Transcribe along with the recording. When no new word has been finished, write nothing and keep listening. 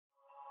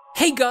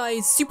Hey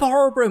guys,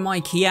 SuperHorrorBro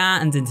Mike here,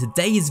 and in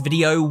today's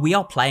video we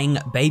are playing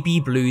Baby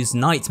Blue's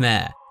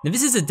Nightmare. Now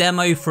this is a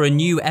demo for a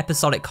new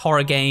episodic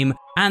horror game,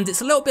 and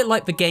it's a little bit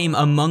like the game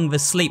Among the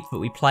Sleep that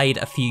we played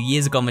a few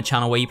years ago on the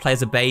channel, where you play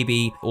as a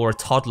baby, or a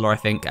toddler I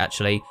think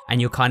actually,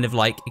 and you're kind of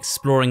like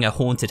exploring a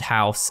haunted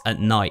house at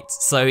night.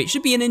 So it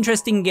should be an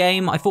interesting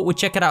game. I thought we'd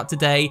check it out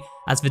today,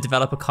 as the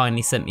developer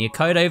kindly sent me a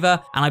code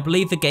over, and I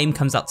believe the game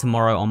comes out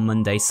tomorrow on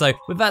Monday. So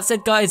with that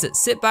said guys,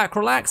 let's sit back,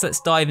 relax, let's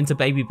dive into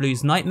Baby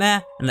Blue's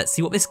Nightmare, and let's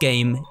see what this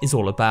game is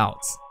all about.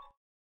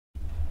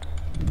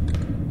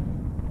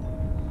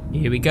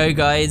 Here we go,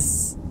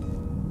 guys.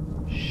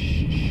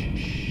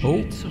 Shh. Oh.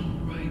 It's all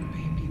right,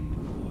 baby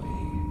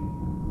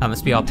boy. That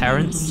must be our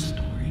parents. A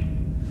little story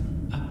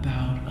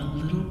about a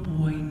little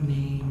boy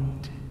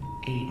named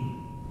Aiden.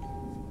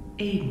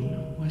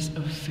 Aiden was a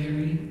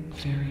very,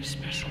 very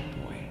special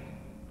boy.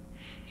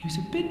 He was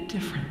a bit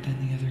different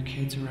than the other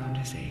kids around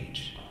his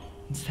age.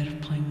 Instead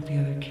of playing with the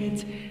other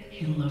kids,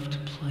 he loved to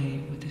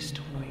play with his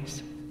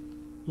toys.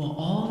 While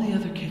all the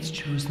other kids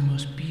chose the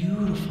most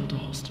beautiful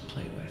dolls to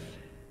play with,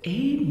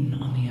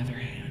 Aiden, on the other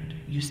hand,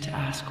 used to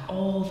ask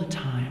all the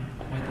time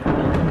why the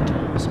ugly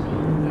dolls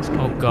always got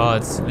Oh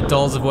god, the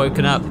dolls have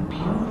woken up. the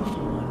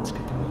beautiful ones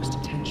get the most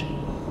attention.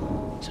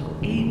 So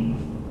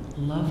Aiden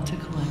loved to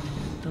collect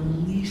the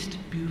least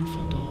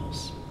beautiful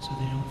dolls so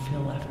they don't feel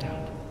left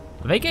out.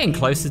 Are they getting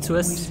closer to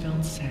us? He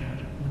always felt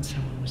sad when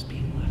someone was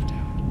being left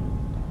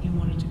out. He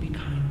wanted to be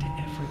kind to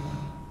everyone,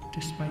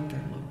 despite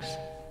their looks.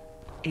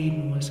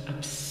 Aiden was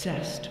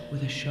obsessed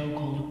with a show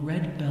called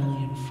Red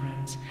Belly and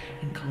Friends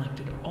and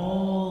collected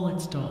all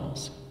its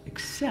dolls,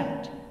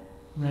 except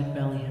Red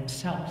Belly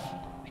himself,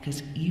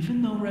 because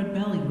even though Red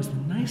Belly was the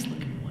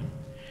nice-looking one,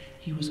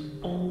 he was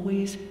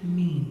always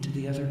mean to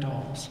the other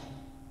dolls.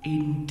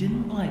 Aiden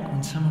didn't like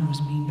when someone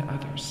was mean to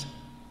others.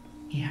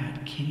 He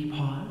had Kitty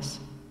Paws,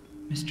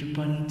 Mr.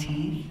 Bunny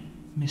Teeth,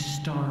 Miss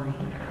Starry,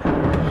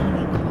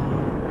 Honey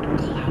Claw, and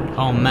Cloud.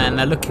 Oh man,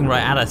 they're looking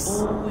right at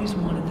us. Always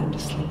wanted them to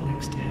sleep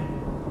next to him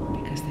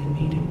because they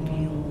made him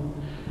feel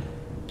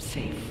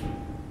safe.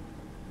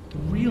 The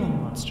real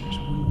monsters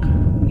wouldn't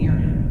come near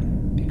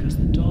him because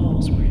the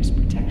dolls were his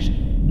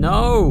protection.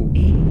 No!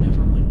 Aiden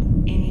never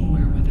went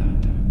anywhere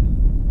without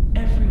them.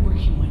 Everywhere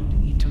he went,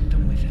 he took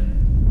them with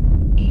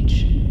him.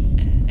 Each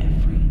and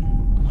every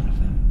one of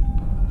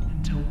them.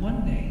 Until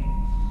one day,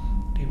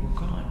 they were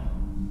gone.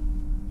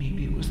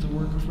 Maybe it was the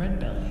work of Red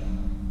Belly,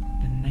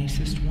 the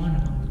nicest one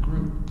among the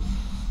group.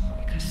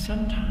 Because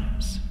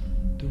sometimes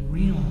the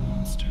real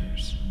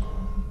monsters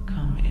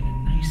come in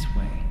a nice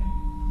way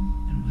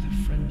and with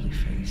a friendly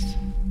face.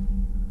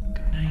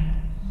 Good night.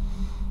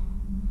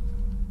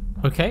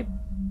 Okay.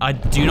 I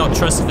do not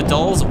trust the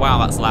dolls. Wow,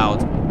 that's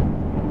loud.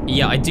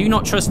 Yeah, I do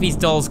not trust these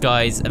dolls,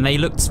 guys, and they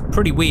looked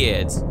pretty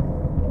weird.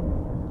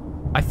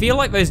 I feel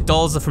like those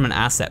dolls are from an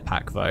asset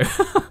pack, though.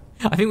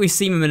 I think we've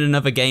seen them in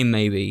another game,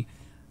 maybe.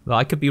 But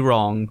I could be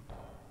wrong.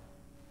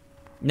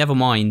 Never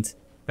mind.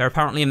 They're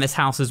apparently in this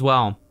house as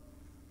well.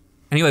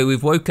 Anyway,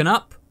 we've woken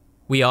up.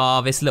 We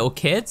are this little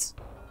kid.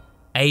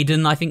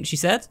 Aiden, I think she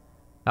said.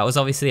 That was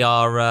obviously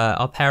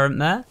our parent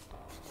there.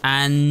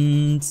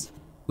 And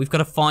we've got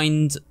to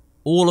find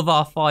all of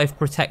our 5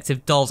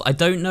 protective dolls. I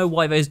don't know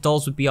why those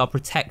dolls would be our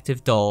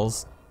protective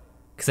dolls,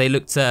 because they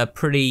looked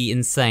pretty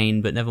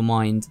insane, but never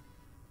mind.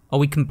 Oh,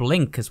 we can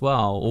blink as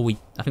well. Or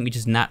I think we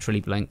just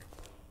naturally blink.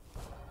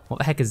 What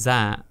the heck is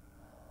that?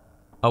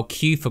 Oh,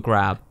 Q for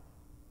grab.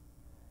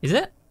 Is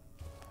it?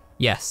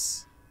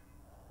 Yes.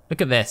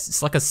 Look at this.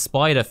 It's like a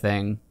spider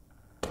thing.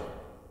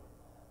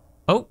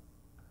 Oh.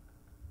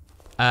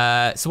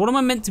 So what am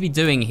I meant to be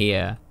doing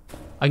here?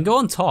 I can go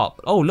on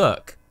top. Oh,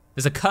 look.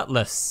 There's a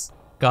cutlass.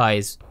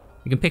 Guys,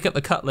 you can pick up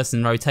the cutlass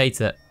and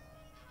rotate it.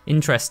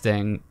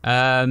 Interesting.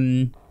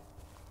 What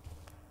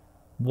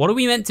are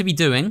we meant to be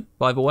doing,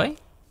 by the way?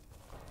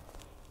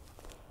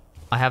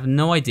 I have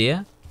no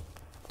idea.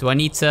 Do I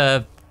need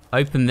to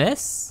open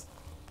this?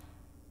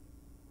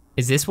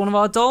 Is this one of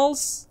our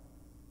dolls?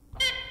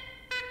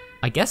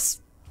 I guess,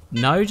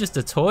 no, just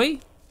a toy?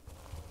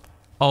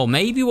 Oh,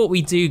 maybe what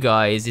we do,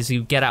 guys, is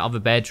we get out of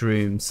the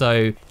bedroom.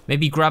 So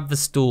maybe grab the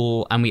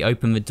stool and we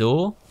open the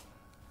door.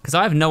 Because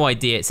I have no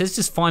idea. It says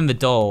just find the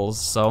dolls,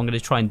 so I'm going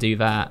to try and do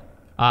that.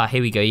 Ah,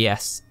 here we go,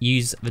 yes.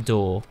 Use the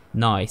door.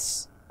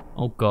 Nice.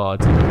 Oh, God.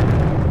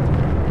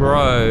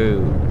 Bro.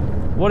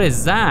 What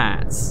is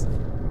that?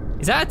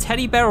 Is that a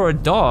teddy bear or a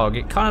dog?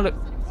 It kind of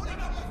looks...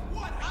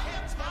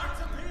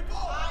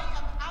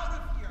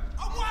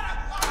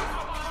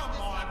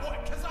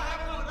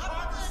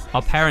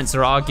 Our parents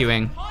are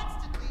arguing.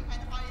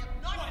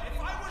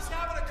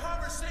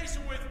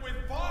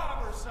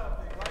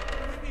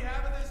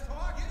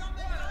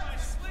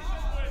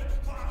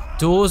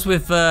 Doors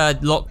with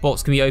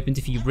lockbox can be opened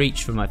if you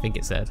reach them, I think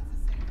it said.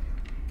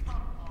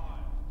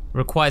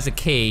 Requires a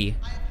key.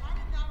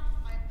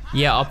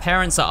 Yeah, our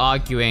parents are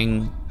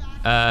arguing,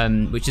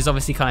 which is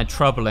obviously kind of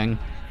troubling.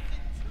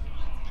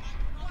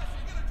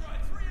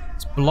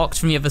 It's blocked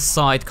from the other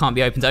side, can't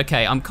be opened.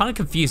 Okay, I'm kind of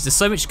confused. There's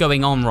so much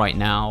going on right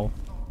now.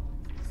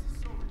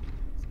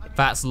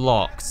 That's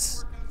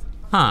locked.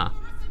 Huh.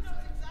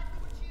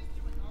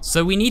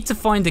 So we need to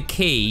find a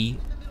key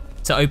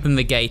to open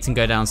the gate and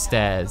go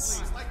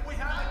downstairs.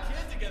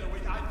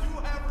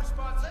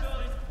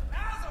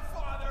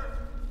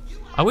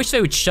 I wish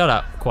they would shut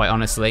up, quite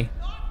honestly.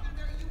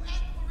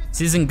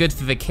 This isn't good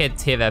for the kid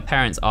to hear their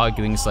parents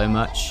arguing so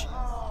much.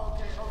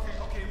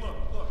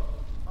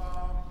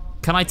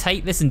 Can I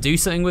take this and do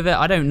something with it?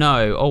 I don't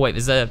know. Oh wait,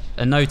 there's a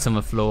note on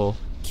the floor.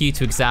 Q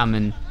to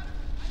examine.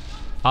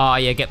 Ah,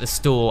 yeah, get the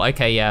stool.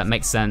 Okay, yeah,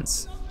 makes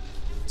sense.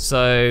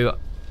 So,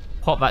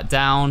 pop that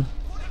down.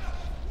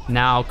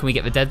 Now, can we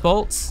get the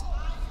deadbolts?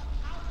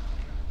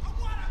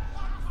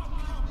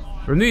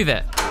 Remove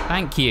it.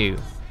 Thank you.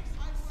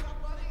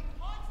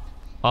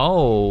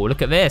 Oh,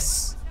 look at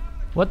this.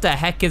 What the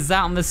heck is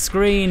that on the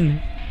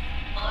screen?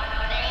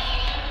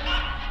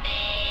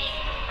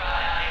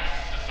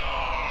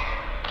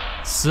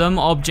 Some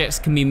objects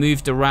can be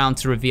moved around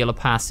to reveal a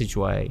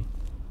passageway.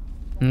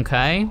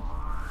 Okay.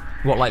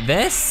 What, like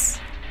this?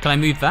 Can I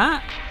move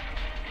that?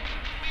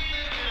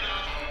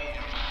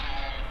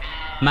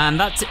 Man,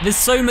 there's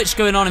so much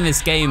going on in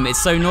this game.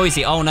 It's so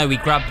noisy. Oh no, we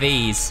grab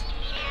these.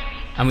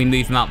 And we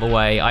move them out the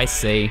way, I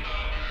see.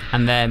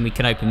 And then we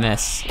can open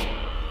this.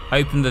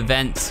 Open the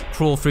vent,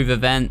 crawl through the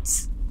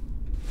vent.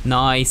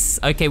 Nice.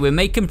 Okay, we're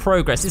making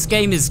progress. This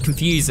game is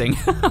confusing.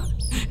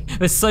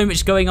 There's so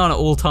much going on at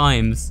all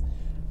times.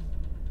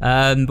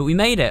 But we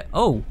made it.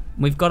 Oh,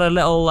 we've got a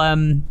little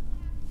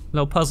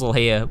puzzle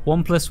here.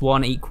 1 +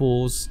 1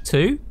 =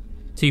 2.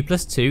 2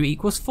 +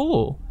 2 =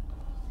 4.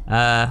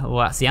 Well,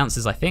 that's the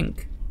answers, I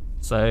think.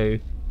 So,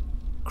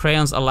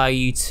 crayons allow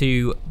you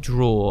to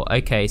draw.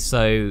 Okay,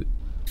 so,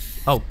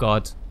 oh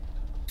God.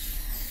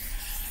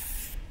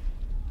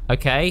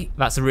 Okay,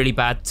 that's a really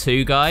bad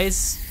 2,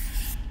 guys.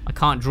 I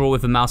can't draw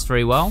with the mouse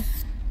very well.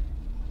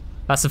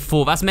 That's a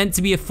 4. That's meant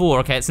to be a 4.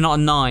 Okay, it's not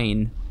a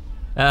 9.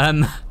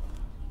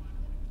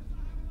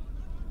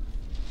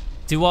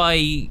 Do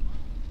I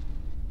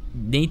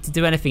need to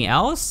do anything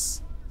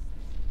else?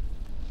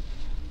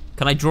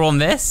 Can I draw on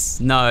this?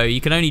 No,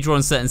 you can only draw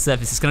on certain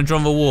surfaces. Can I draw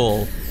on the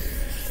wall?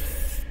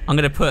 I'm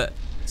gonna put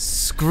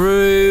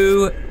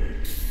screw.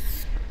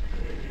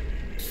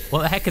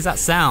 What the heck is that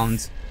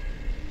sound?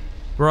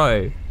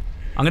 Bro,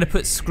 I'm gonna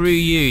put screw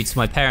you to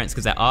my parents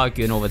because they're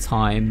arguing all the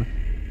time.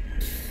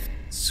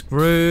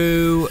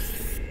 Screw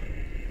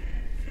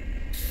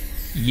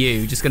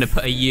you, just gonna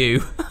put a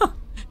U.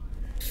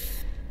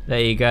 There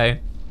you go.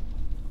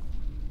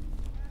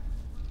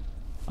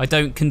 I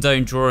don't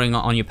condone drawing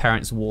on your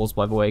parents' walls,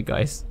 by the way,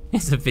 guys.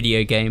 It's a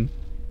video game,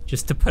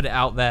 just to put it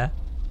out there.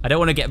 I don't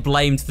want to get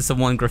blamed for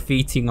someone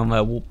graffitiing on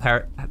their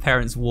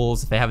parents'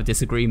 walls if they have a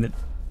disagreement.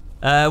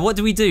 What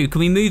do we do? Can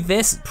we move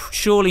this?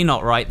 Surely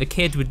not, right? The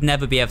kid would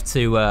never be able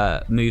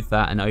to move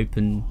that and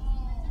open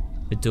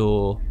the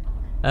door.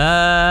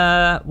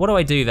 What do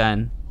I do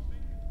then?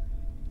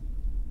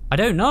 I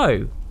don't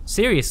know.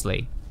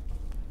 Seriously.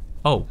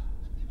 Oh.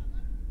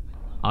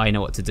 I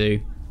know what to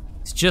do.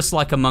 It's just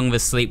like Among the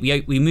Sleep.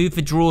 We move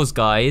the drawers,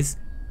 guys,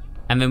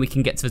 and then we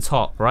can get to the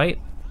top, right?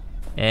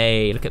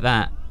 Hey, look at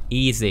that.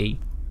 Easy.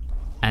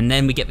 And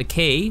then we get the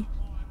key.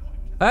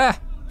 Ah!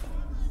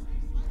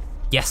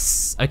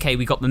 Yes. Okay,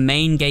 we got the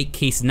main gate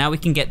key, so now we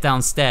can get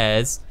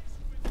downstairs.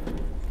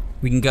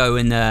 We can go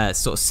and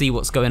sort of see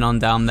what's going on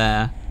down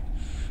there.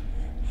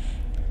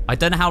 I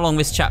don't know how long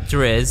this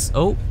chapter is.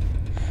 Oh,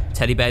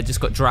 teddy bear just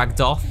got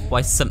dragged off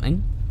by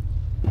something.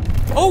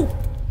 Oh!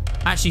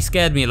 Actually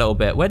scared me a little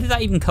bit. Where did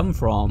that even come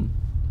from?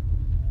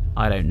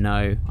 I don't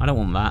know. I don't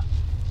want that.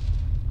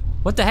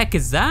 What the heck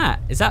is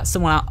that? Is that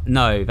someone out?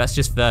 No, that's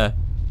just the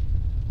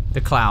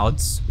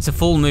clouds. It's a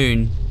full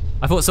moon.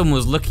 I thought someone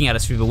was looking at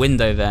us through the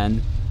window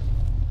then.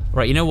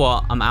 Right, you know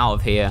what? I'm out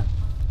of here.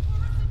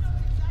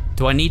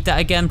 Do I need that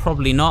again?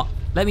 Probably not.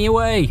 Let me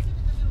away.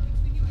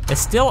 They're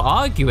still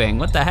arguing.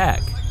 What the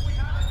heck?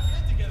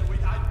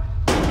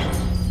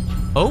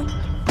 Oh.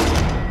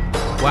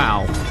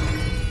 Wow.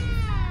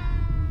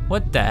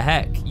 What the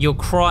heck? You're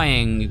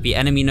crying. The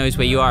enemy knows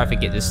where you are, I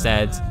think it just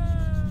said.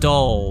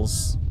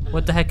 Dolls.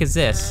 What the heck is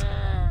this?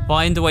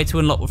 Find a way to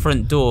unlock the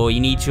front door. You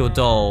need your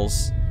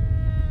dolls.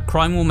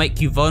 Crime will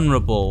make you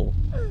vulnerable.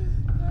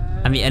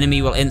 And the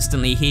enemy will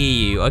instantly hear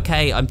you.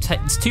 Okay,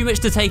 it's too much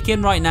to take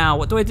in right now.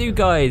 What do I do,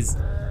 guys?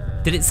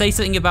 Did it say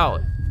something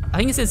about... I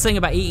think it said something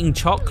about eating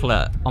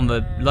chocolate on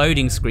the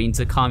loading screen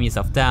to calm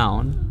yourself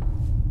down.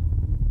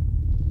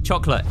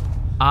 Chocolate.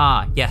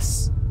 Ah,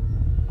 yes.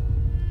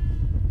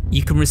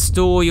 You can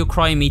restore your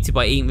crime meter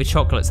by eating the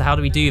chocolate. So how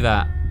do we do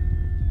that?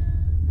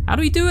 How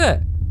do we do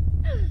it?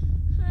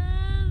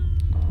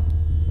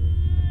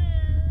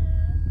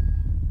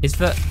 Is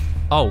that...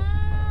 Oh,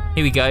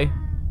 here we go.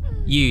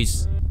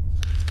 Use.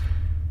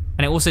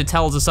 And it also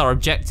tells us our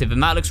objective,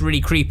 and that looks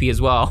really creepy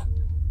as well.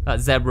 That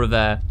zebra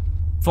there.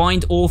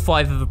 Find all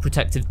 5 of the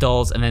protective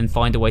dolls and then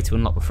find a way to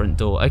unlock the front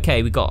door.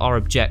 Okay, we got our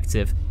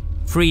objective.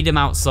 Freedom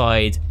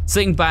outside.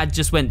 Something bad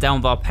just went down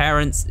with our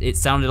parents. It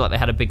sounded like they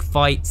had a big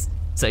fight.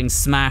 Something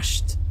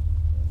smashed.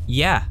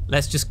 Yeah,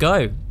 let's just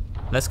go.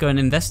 Let's go and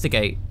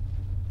investigate.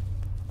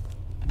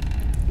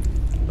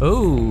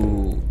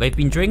 Ooh, they've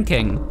been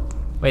drinking.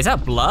 Wait, is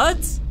that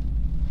blood?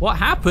 What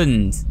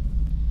happened?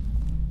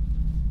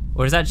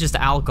 Or is that just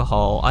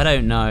alcohol? I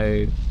don't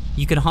know.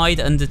 You can hide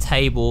under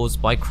tables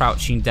by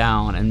crouching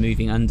down and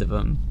moving under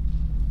them.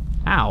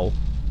 How?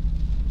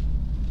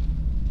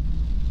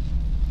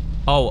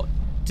 Oh,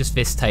 just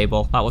this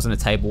table. That wasn't a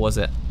table, was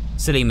it?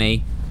 Silly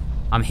me.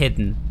 I'm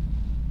hidden.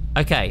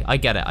 Okay, I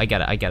get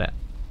it.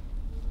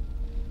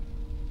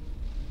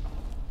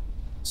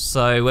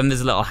 So when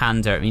there's a little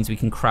hand there, it means we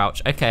can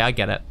crouch. Okay, I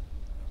get it.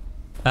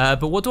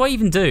 But what do I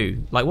even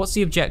do? Like, what's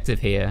the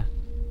objective here?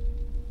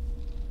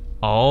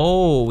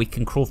 Oh, we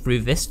can crawl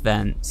through this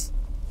vent.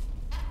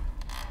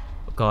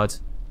 Oh God.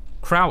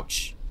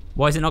 Crouch.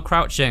 Why is it not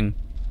crouching?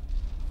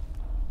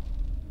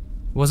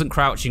 It wasn't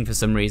crouching for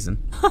some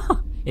reason.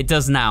 It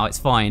does now, it's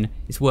fine.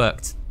 It's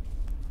worked.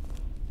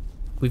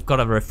 We've got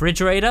a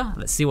refrigerator.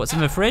 Let's see what's in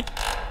the fridge.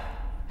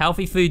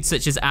 Healthy foods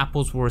such as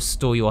apples will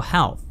restore your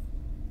health.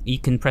 You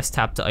can press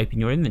tab to open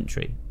your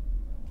inventory.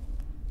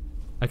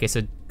 Okay,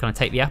 so can I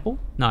take the apple?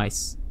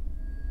 Nice.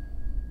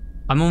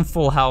 I'm on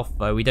full health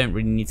though. We don't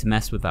really need to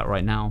mess with that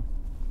right now.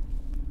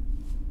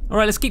 All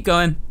right, let's keep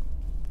going.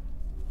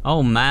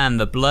 Oh man,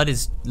 the blood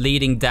is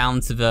leading down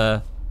to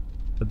the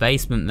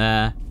basement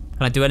there.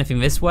 Can I do anything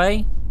this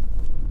way?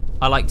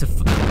 I like to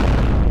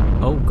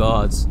oh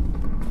God.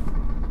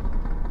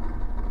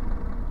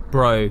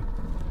 Bro.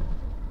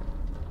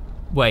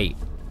 Wait,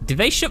 did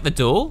they shut the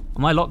door?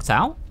 Am I locked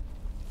out?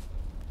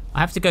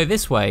 I have to go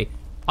this way.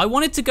 I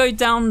wanted to go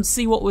down and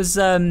see what was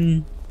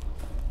in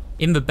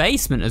the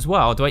basement as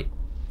well. Do I?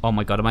 Oh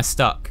my God, am I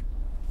stuck?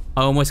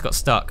 I almost got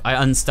stuck. I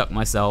unstuck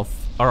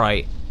myself. All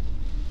right.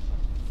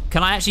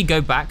 Can I actually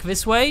go back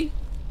this way?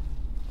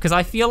 Because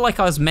I feel like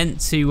I was meant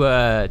to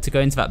go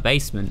into that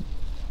basement.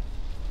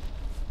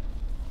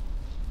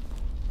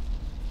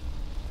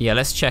 Yeah,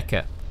 let's check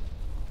it.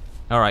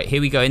 All right,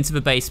 here we go into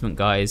the basement,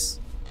 guys.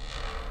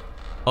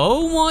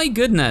 Oh my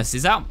goodness,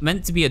 is that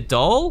meant to be a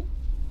doll?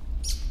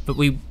 But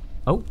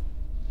oh.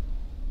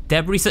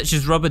 Debris such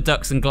as rubber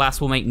ducks and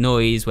glass will make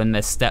noise when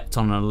they're stepped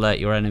on and alert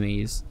your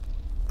enemies.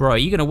 Bro, are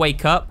you gonna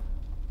wake up?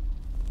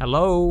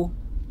 Hello?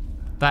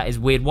 That is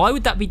weird. Why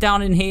would that be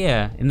down in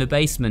here, in the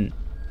basement?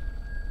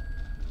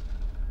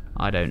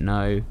 I don't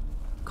know.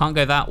 Can't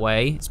go that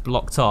way, it's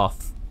blocked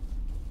off.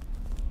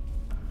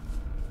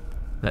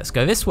 Let's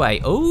go this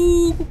way.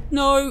 Oh,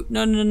 no,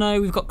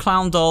 we've got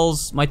clown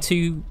dolls. My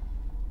two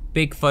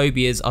big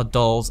phobias are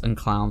dolls and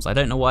clowns. I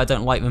don't know why I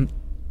don't like them.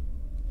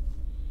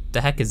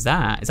 The heck is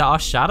that? Is that our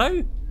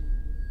shadow?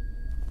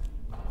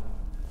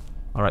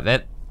 All right,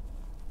 there.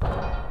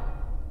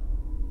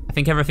 I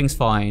think everything's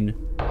fine.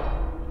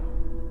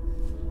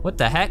 What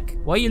the heck?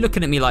 Why are you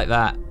looking at me like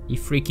that, you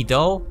freaky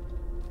doll?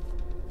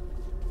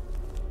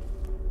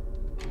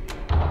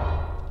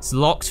 It's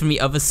locked from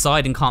the other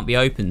side and can't be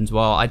opened.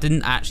 Well, I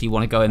didn't actually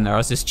want to go in there. I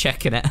was just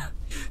checking it.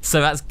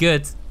 So that's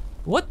good.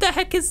 What the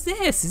heck is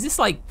this? Is this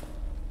like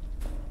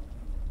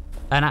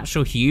an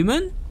actual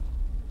human?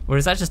 Or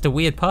is that just a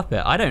weird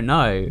puppet? I don't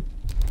know.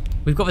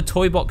 We've got the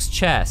toy box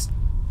chest.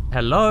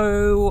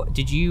 Hello?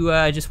 Did you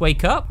just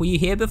wake up? Were you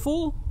here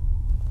before?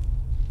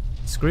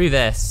 Screw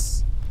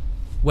this.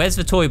 Where's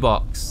the toy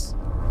box?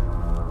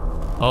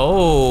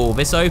 Oh,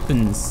 this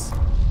opens.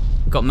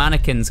 We've got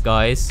mannequins,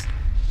 guys.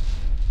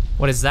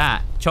 What is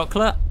that?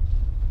 Chocolate?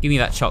 Give me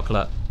that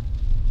chocolate.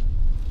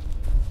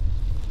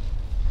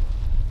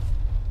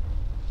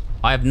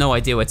 I have no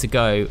idea where to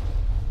go.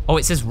 Oh,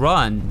 it says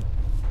run.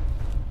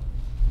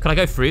 Can I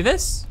go through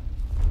this?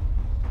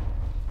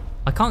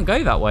 I can't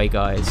go that way,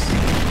 guys.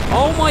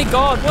 Oh my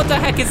God, what the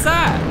heck is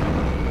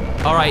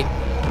that? All right,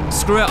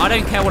 screw it, I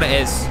don't care what it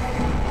is.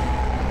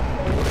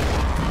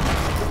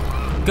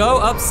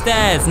 Go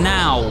upstairs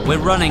now. We're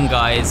running,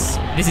 guys.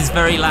 This is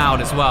very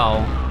loud as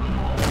well.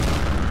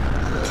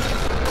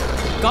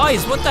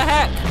 Guys, what the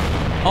heck?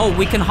 Oh,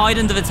 we can hide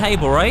under the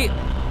table, right?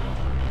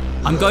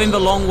 I'm going the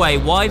long way.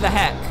 Why the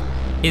heck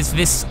is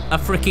this a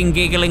freaking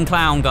giggling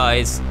clown,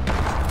 guys?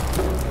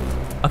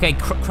 Okay,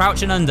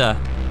 crouching under.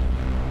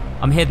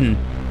 I'm hidden.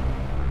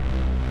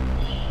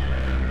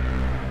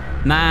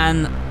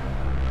 Man.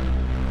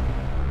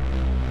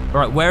 All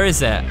right, where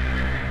is it?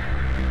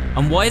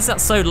 And why is that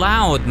so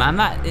loud, man?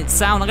 I'm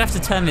gonna have to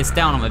turn this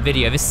down on my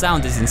video. This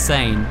sound is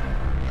insane.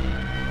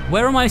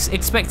 Where am I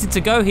expected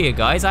to go here,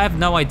 guys? I have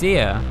no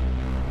idea.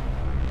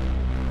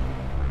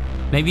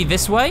 Maybe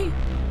this way?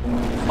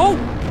 Oh!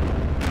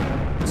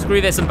 Screw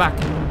this, I'm back.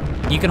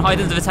 You can hide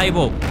under the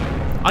table.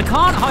 I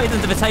can't hide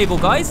under the table,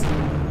 guys.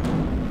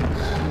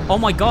 Oh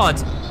my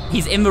God,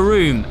 he's in the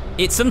room.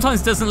 It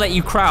sometimes doesn't let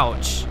you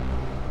crouch.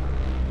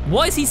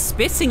 Why is he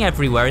spitting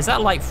everywhere? Is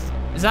that like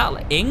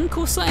ink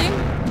or something?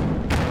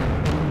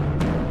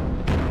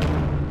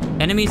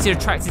 Enemies are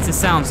attracted to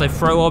sound, so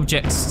throw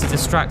objects to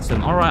distract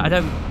them. All right, I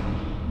don't...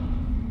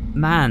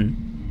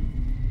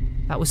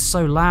 Man, that was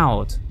so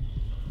loud.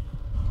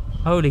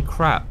 Holy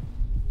crap.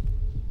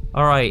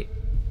 All right.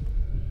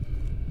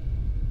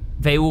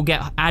 They will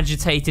get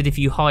agitated if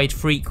you hide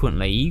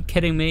frequently. Are you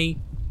kidding me?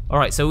 All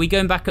right, so are we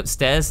going back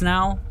upstairs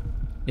now?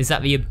 Is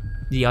that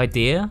the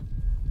idea?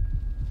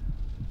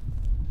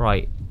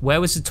 Right,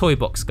 where was the toy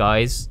box,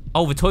 guys?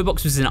 Oh, the toy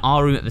box was in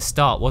our room at the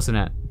start, wasn't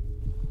it?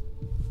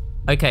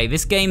 Okay,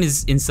 this game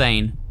is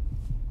insane.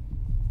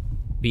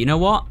 But you know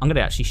what? I'm gonna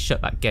actually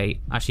shut that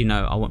gate. Actually,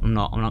 no, I'm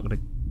not gonna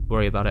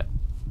worry about it.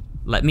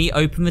 Let me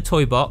open the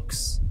toy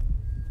box.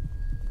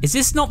 Is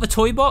this not the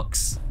toy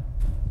box?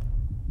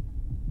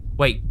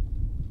 Wait.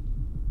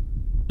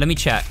 Let me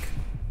check.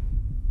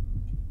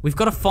 We've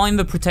got to find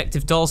the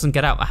protective dolls and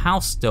get out the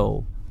house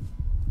still.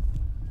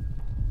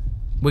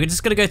 We're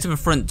just gonna go to the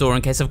front door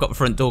in case I've got the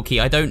front door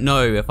key. I don't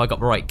know if I got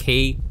the right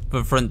key for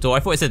the front door. I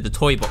thought it said the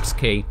toy box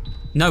key.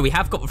 No, we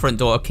have got the front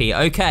door key.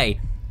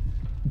 Okay.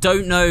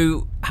 Don't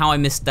know how I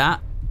missed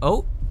that.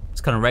 Oh,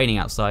 it's kind of raining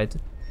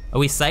outside. Are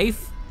we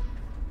safe?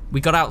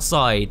 We got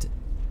outside.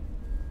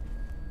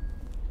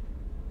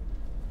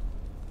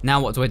 Now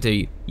what do I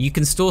do? You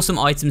can store some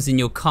items in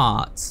your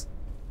cart.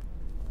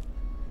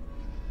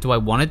 Do I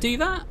want to do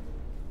that?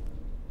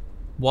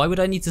 Why would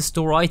I need to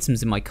store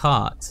items in my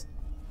cart?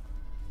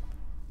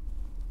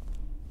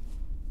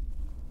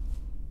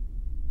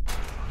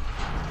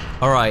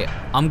 Alright,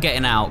 I'm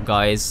getting out,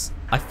 guys.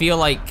 I feel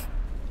like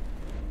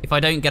if I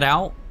don't get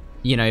out,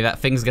 you know, that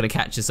thing's gonna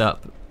catch us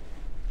up.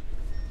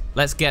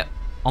 Let's get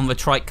on the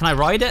trike. Can I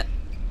ride it?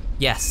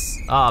 Yes.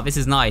 Ah, this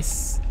is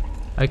nice.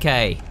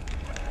 Okay.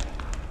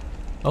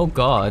 Oh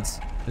god.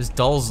 There's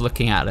dolls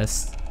looking at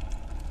us.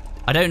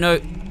 I don't know.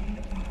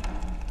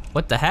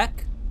 What the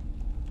heck?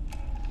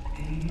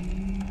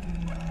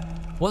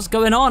 What's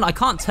going on? I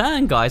can't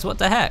turn, guys. What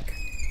the heck?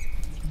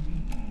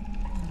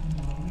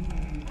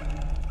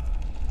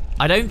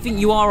 I don't think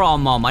you are our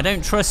mom. I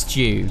don't trust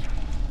you.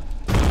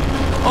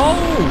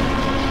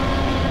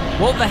 Oh!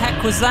 What the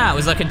heck was that? It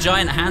was like a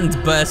giant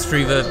hand burst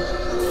through the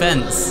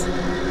fence.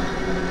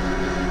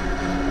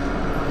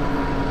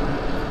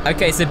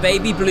 Okay, so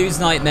Baby Blues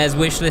Nightmares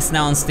wishlist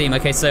now on Steam.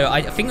 Okay, so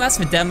I think that's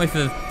the demo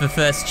for the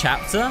first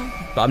chapter,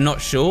 but I'm not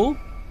sure.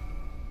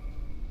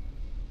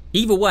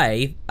 Either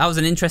way, that was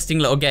an interesting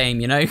little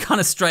game, you know?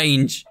 Kind of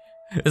strange.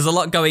 There's a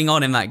lot going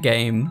on in that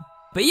game.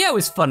 But yeah, it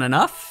was fun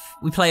enough.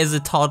 We play as a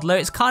toddler.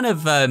 It's kind of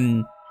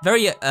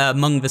very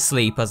Among the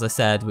Sleep, as I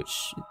said,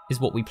 which is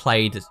what we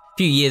played a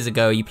few years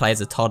ago. You play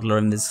as a toddler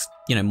and there's,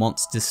 you know,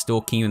 monsters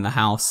stalking you in the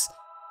house.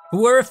 There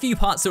were a few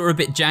parts that were a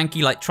bit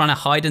janky, like trying to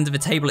hide under the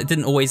table. It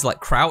didn't always like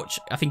crouch.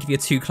 I think if you're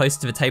too close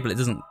to the table, it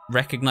doesn't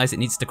recognize it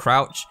needs to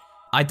crouch.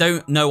 I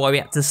don't know why we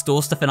had to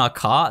store stuff in our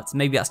cart.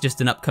 Maybe that's just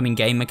an upcoming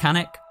game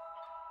mechanic.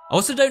 I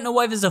also don't know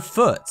why there's a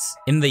foot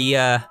in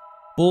the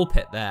ball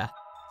pit there.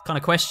 It's kind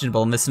of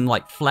questionable, and there's some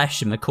like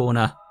flesh in the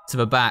corner to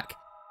the back.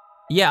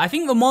 Yeah, I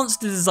think the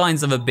monster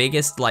designs are the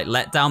biggest like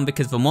letdown,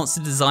 because the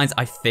monster designs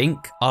I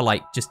think are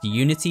like just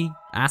Unity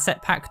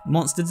asset pack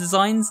monster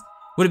designs.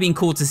 Would have been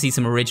cool to see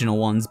some original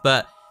ones,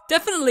 but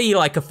definitely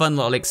like a fun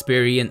little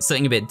experience,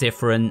 something a bit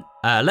different.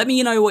 Let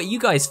me know what you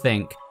guys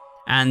think.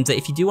 And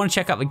if you do want to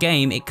check out the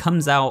game, it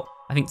comes out,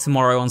 I think,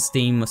 tomorrow on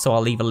Steam, so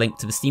I'll leave a link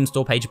to the Steam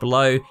store page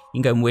below. You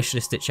can go and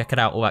wishlist it, check it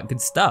out, all that good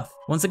stuff.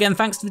 Once again,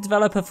 thanks to the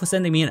developer for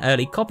sending me an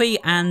early copy,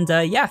 and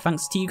yeah,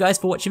 thanks to you guys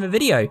for watching the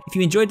video. If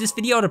you enjoyed this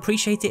video, I'd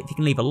appreciate it if you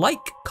can leave a like,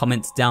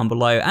 comment down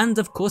below, and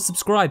of course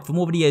subscribe for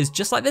more videos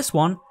just like this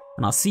one,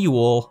 and I'll see you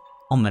all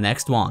on the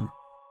next one.